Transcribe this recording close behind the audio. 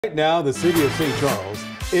Right now, the city of St. Charles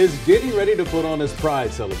is getting ready to put on its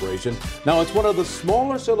Pride celebration. Now, it's one of the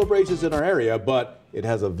smaller celebrations in our area, but it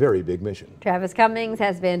has a very big mission. Travis Cummings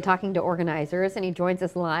has been talking to organizers, and he joins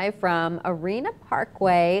us live from Arena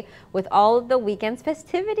Parkway with all of the weekend's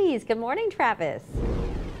festivities. Good morning, Travis.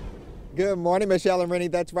 Good morning, Michelle and Rennie.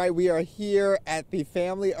 That's right. We are here at the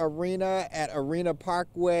Family Arena at Arena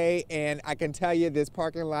Parkway, and I can tell you this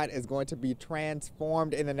parking lot is going to be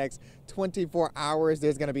transformed in the next 24 hours.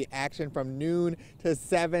 There's going to be action from noon to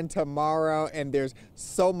 7 tomorrow, and there's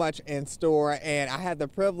so much in store. And I had the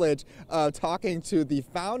privilege of talking to the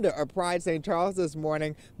founder of Pride St. Charles this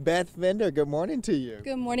morning, Beth Fender. Good morning to you.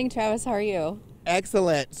 Good morning, Travis. How are you?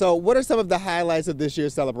 Excellent. So what are some of the highlights of this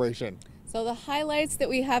year's celebration? So the highlights that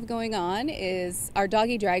we have going on is our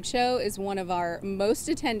doggy drag show is one of our most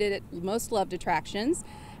attended, most loved attractions.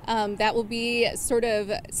 That will be sort of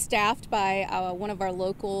staffed by one of our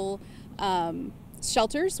local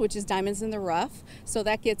shelters, which is Diamonds in the Rough. So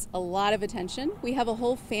that gets a lot of attention. We have a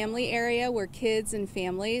whole family area where kids and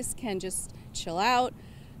families can just chill out,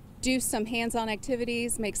 do some hands-on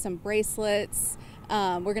activities, make some bracelets.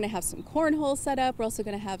 We're going to have some cornhole set up. We're also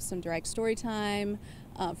going to have some drag story time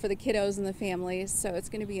for the kiddos and the families. So it's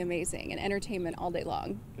going to be amazing and entertainment all day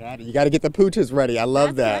long. Got it. You got to get the pooches ready. I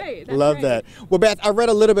love that. Right. That's love right. that. Well, Beth, I read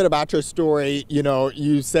a little bit about your story. You know,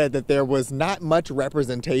 you said that there was not much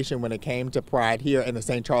representation when it came to Pride here in the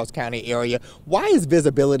St. Charles County area. Why is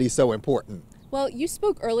visibility so important? Well, you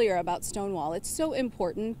spoke earlier about Stonewall. It's so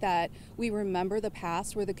important that we remember the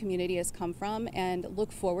past, where the community has come from, and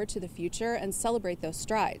look forward to the future and celebrate those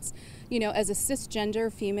strides. You know, as a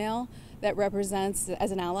cisgender female that represents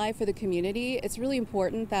as an ally for the community, it's really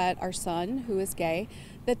important that our son, who is gay,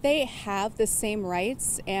 that they have the same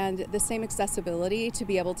rights and the same accessibility to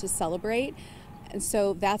be able to celebrate. And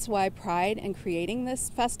so that's why Pride and creating this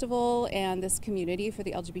festival and this community for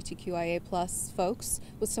the LGBTQIA+ folks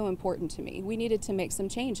was so important to me. We needed to make some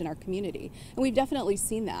change in our community, and we've definitely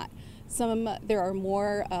seen that. There are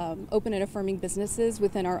more open and affirming businesses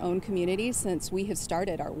within our own community since we have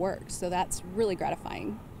started our work, so that's really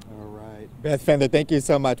gratifying. All right. Beth Fender, thank you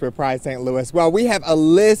so much for Pride St. Louis. Well, we have a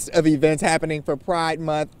list of events happening for Pride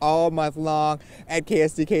Month all month long at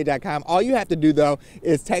ksdk.com. All you have to do, though,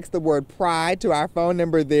 is text the word Pride to our phone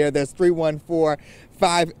number there. That's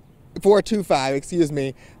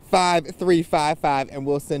 314-5355, and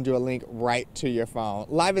we'll send you a link right to your phone.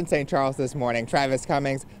 Live in St. Charles this morning, Travis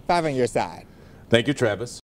Cummings, 5 on your side. Thank you, Travis.